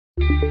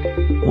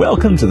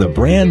Welcome to the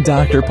Brand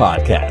Doctor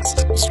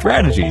Podcast,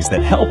 strategies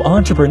that help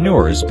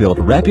entrepreneurs build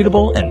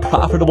reputable and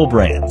profitable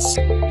brands.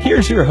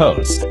 Here's your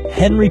host,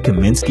 Henry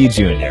Kaminski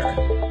Jr.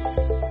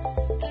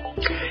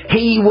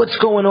 Hey, what's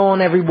going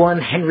on, everyone?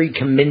 Henry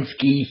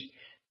Kaminski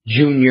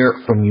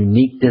Jr. from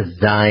Unique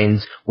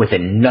Designz with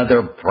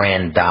another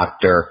Brand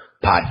Doctor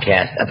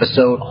Podcast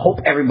episode. Hope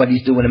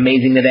everybody's doing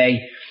amazing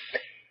today.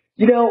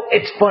 You know,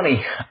 it's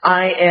funny.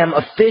 I am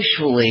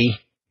officially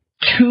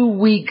 2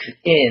 weeks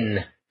in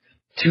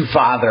to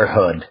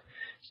fatherhood,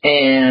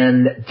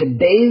 and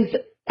today's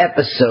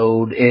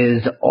episode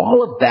is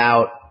all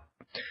about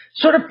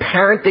sort of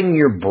parenting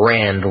your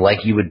brand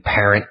like you would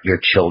parent your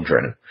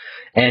children.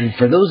 And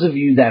for those of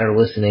you that are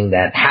listening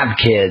that have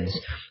kids,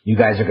 you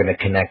guys are going to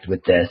connect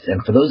with this.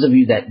 And for those of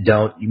you that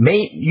don't, you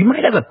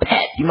might have a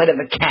pet, you might have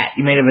a cat,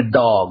 you might have a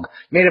dog,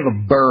 you might have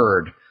a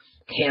bird,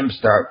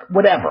 hamster,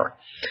 whatever.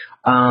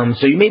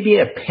 So you may be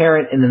a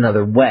parent in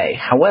another way.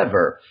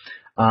 However,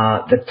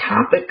 the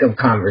topic of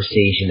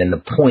conversation and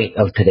the point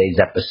of today's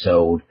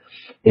episode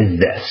is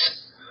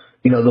this.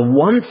 You know, the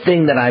one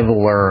thing that I've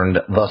learned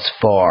thus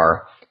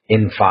far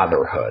in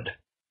fatherhood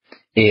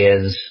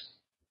is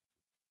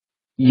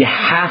you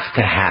have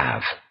to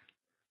have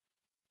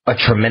a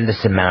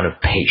tremendous amount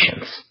of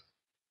patience.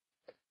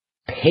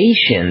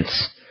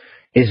 Patience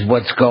is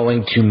what's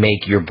going to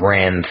make your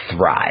brand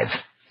thrive.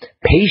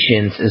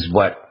 Patience is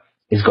what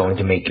is going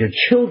to make your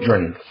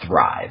children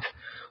thrive.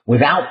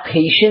 Without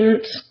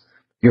patience,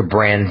 your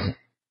brand's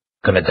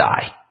gonna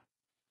die.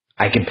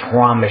 I can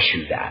promise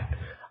you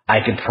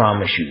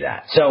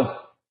that. So,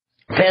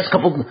 the past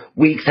couple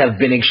weeks have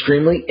been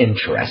extremely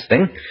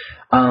interesting.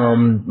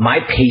 My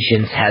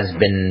patience has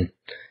been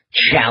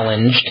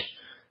challenged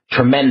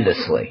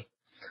tremendously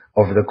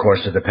over the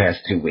course of the past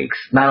 2 weeks.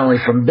 Not only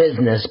from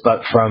business,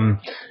 but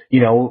from,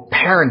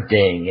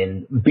 parenting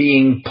and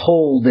being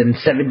pulled in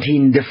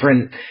 17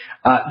 different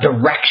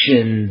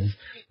directions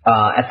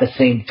at the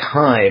same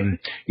time.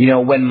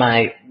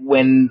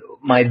 When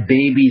my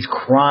baby's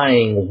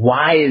crying,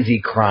 why is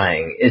he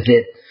crying? Is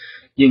it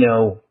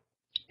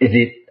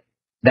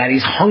that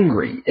he's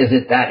hungry? Is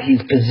it that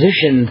he's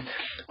positioned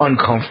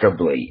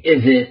uncomfortably?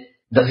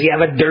 Does he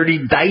have a dirty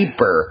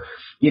diaper?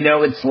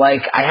 It's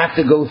like I have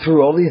to go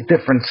through all these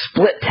different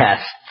split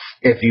tests,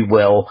 if you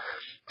will,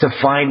 to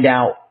find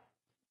out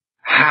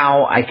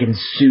how I can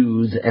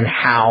soothe and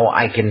how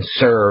I can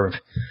serve,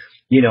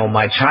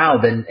 my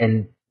child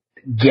and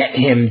get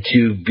him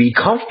to be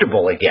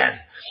comfortable again.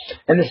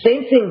 And the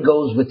same thing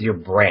goes with your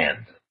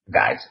brand,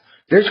 guys.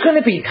 There's going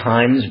to be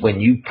times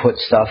when you put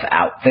stuff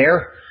out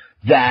there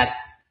that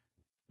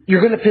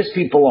you're going to piss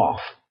people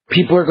off.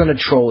 People are going to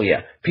troll you.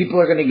 People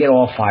are going to get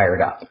all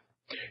fired up.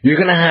 You're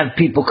going to have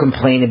people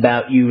complain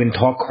about you and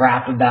talk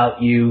crap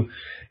about you,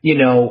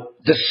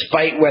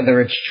 despite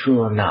whether it's true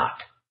or not.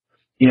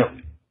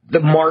 The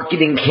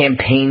marketing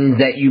campaigns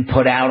that you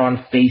put out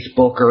on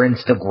Facebook or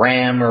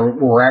Instagram or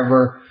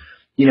wherever,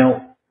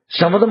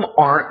 some of them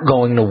aren't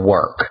going to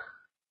work.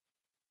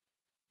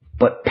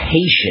 But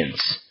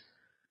patience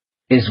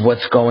is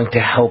what's going to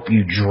help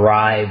you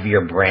drive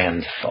your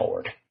brand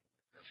forward.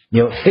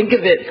 Think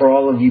of it for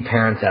all of you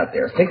parents out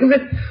there. Think of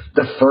it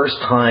the first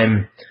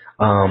time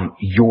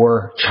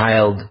your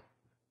child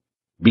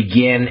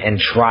began and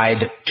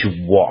tried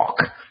to walk.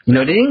 They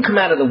didn't come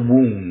out of the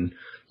womb,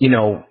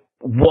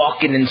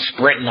 walking and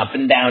sprinting up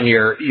and down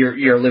your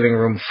living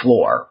room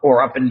floor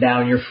or up and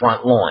down your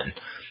front lawn.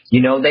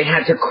 They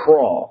had to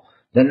crawl,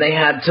 then they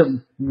had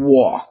to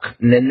walk,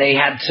 and then they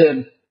had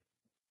to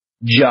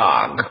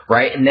jog,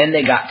 right? And then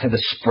they got to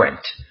the sprint,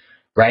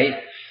 right?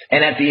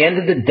 And at the end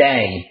of the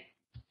day,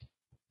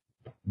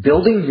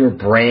 building your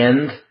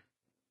brand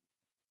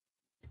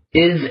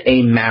is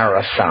a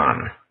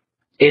marathon.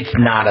 It's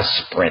not a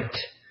sprint.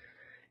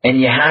 And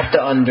you have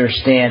to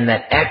understand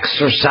that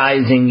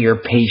exercising your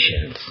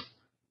patience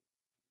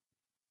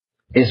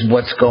is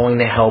what's going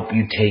to help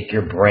you take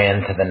your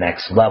brand to the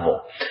next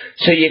level.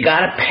 So you got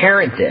to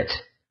parent it.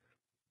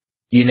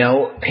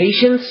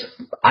 Patience,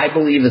 I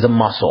believe, is a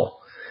muscle.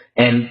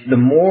 And the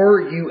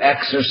more you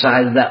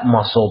exercise that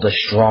muscle, the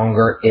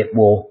stronger it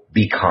will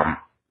become.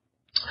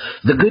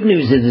 The good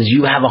news is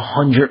you have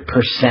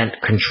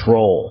 100%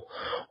 control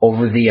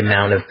over the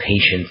amount of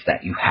patience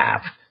that you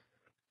have.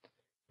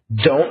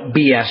 Don't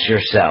BS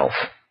yourself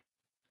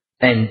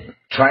and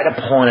try to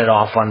pawn it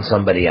off on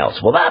somebody else.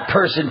 Well, that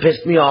person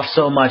pissed me off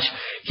so much,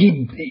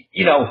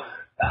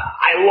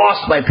 I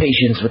lost my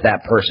patience with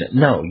that person.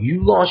 No,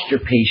 you lost your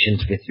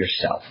patience with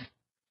yourself.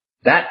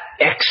 That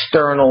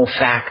external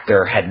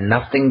factor had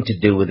nothing to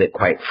do with it,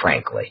 quite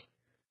frankly.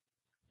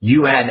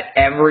 You had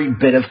every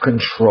bit of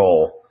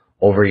control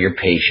over your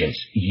patience.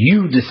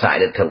 You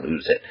decided to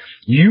lose it.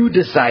 You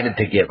decided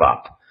to give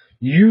up.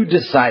 You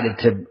decided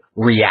to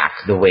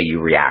react the way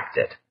you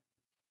reacted.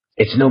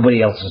 It's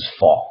nobody else's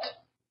fault.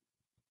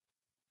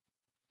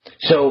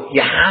 So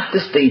you have to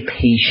stay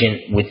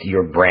patient with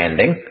your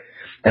branding.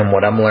 And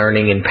what I'm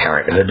learning in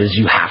parenthood is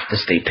you have to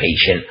stay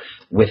patient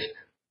with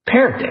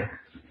parenting,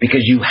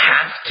 because you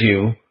have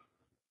to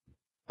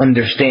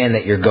understand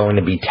that you're going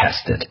to be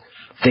tested.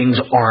 things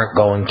aren't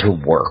going to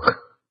work.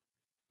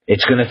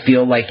 It's going to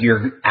feel like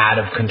you're out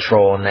of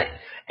control and that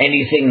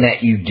anything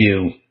that you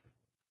do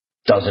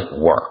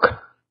doesn't work,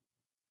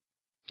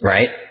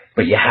 right?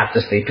 But you have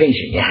to stay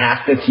patient. You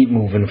have to keep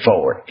moving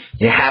forward.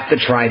 You have to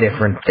try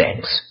different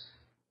things.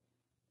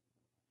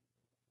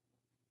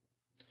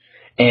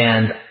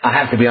 And I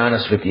have to be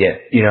honest with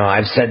you,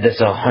 I've said this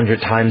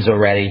 100 times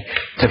already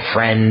to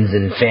friends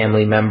and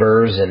family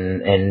members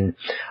and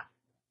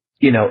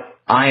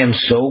I am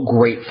so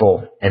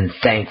grateful and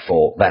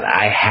thankful that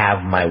I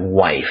have my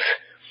wife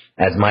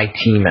as my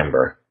team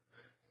member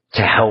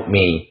to help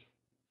me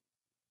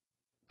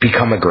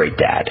become a great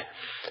dad,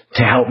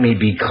 to help me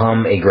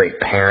become a great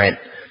parent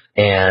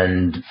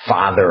and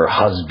father,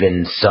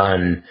 husband,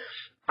 son.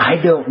 I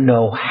don't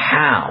know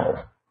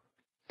how.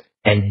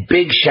 And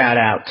big shout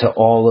out to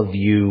all of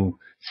you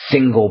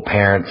single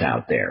parents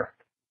out there.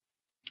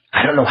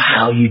 I don't know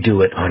how you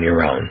do it on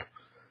your own,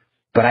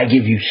 but I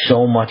give you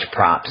so much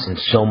props and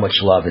so much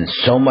love and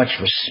so much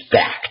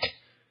respect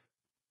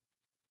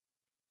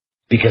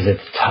because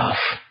it's tough.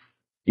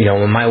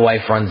 When my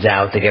wife runs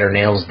out to get her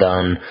nails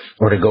done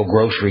or to go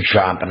grocery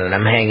shopping and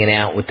I'm hanging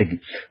out with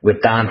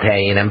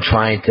Dante and I'm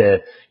trying to,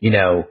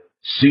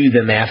 soothe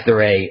him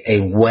after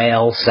a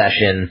whale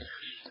session,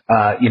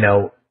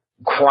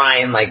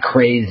 crying like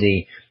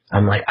crazy.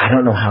 I'm like, I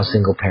don't know how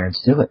single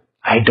parents do it.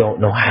 I don't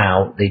know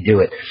how they do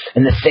it.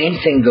 And the same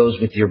thing goes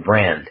with your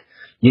brand.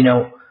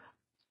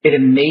 It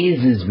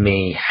amazes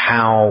me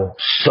how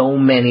so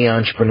many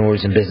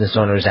entrepreneurs and business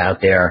owners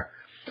out there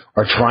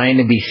are trying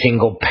to be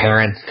single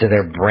parents to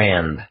their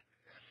brand.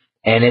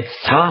 And it's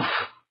tough.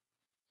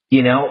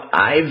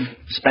 I've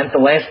spent the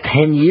last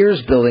 10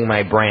 years building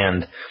my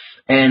brand,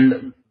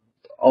 and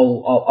a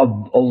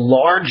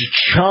large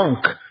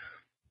chunk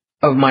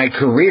of my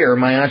career,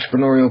 my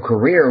entrepreneurial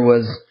career,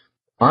 was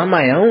on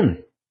my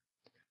own,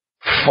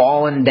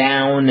 falling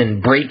down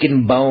and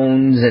breaking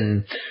bones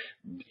and,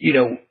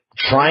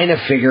 trying to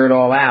figure it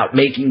all out,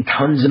 making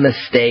tons of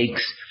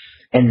mistakes.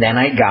 And then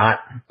I got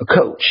a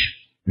coach.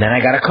 Then I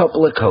got a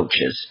couple of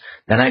coaches.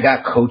 Then I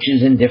got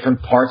coaches in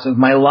different parts of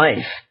my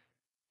life.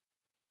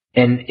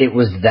 And it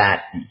was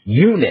that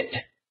unit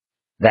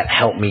that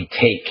helped me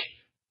take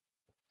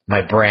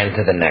my brand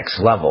to the next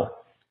level.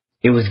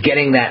 It was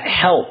getting that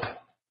help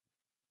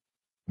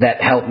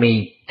that helped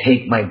me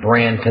take my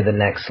brand to the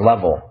next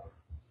level.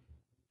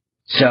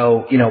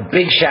 So,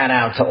 big shout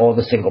out to all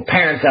the single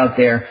parents out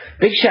there.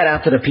 Big shout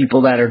out to the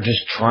people that are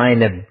just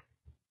trying to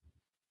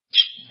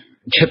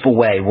chip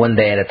away one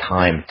day at a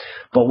time.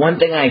 But one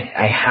thing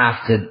I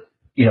have to,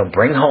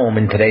 bring home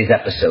in today's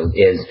episode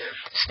is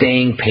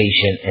staying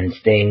patient and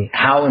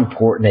how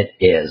important it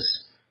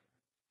is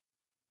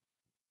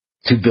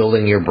to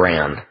building your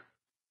brand.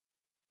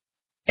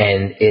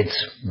 And it's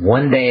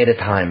one day at a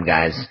time,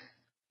 guys.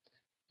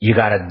 You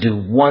got to do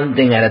one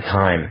thing at a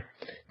time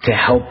to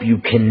help you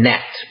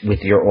connect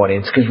with your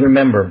audience. Because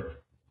remember,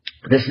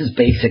 this is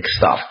basic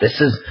stuff.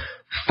 This is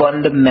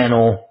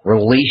fundamental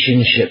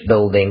relationship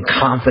building,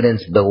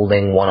 confidence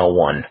building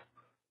 101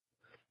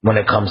 when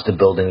it comes to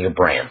building your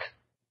brand.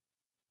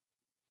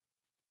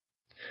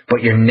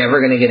 But you're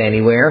never going to get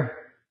anywhere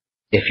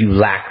if you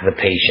lack the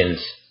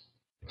patience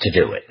to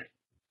do it.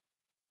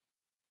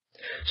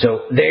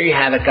 So there you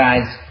have it,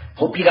 guys.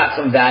 Hope you got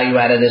some value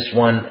out of this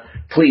one.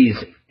 Please,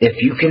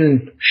 if you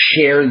can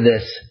share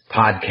this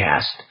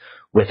podcast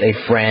with a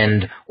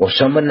friend or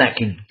someone that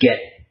could get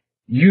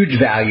huge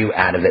value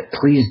out of it,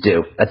 please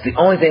do. That's the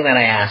only thing that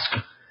I ask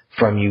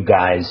from you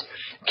guys.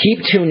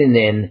 Keep tuning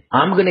in.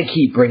 I'm going to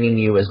keep bringing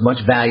you as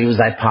much value as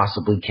I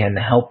possibly can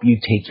to help you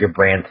take your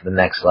brand to the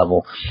next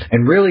level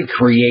and really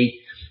create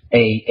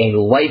a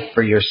life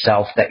for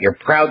yourself that you're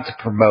proud to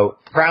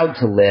promote, proud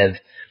to live,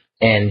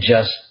 and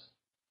just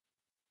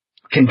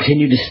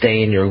continue to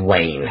stay in your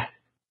lane.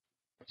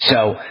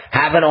 So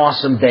have an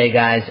awesome day,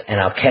 guys, and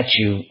I'll catch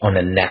you on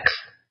the next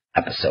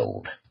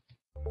episode.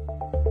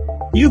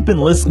 You've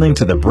been listening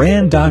to the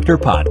Brand Doctor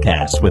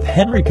Podcast with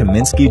Henry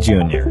Kaminski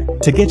Jr.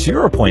 To get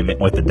your appointment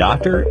with the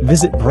doctor,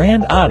 visit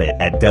Brand Audit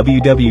at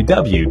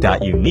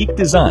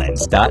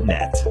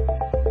www.uniquedesignz.net.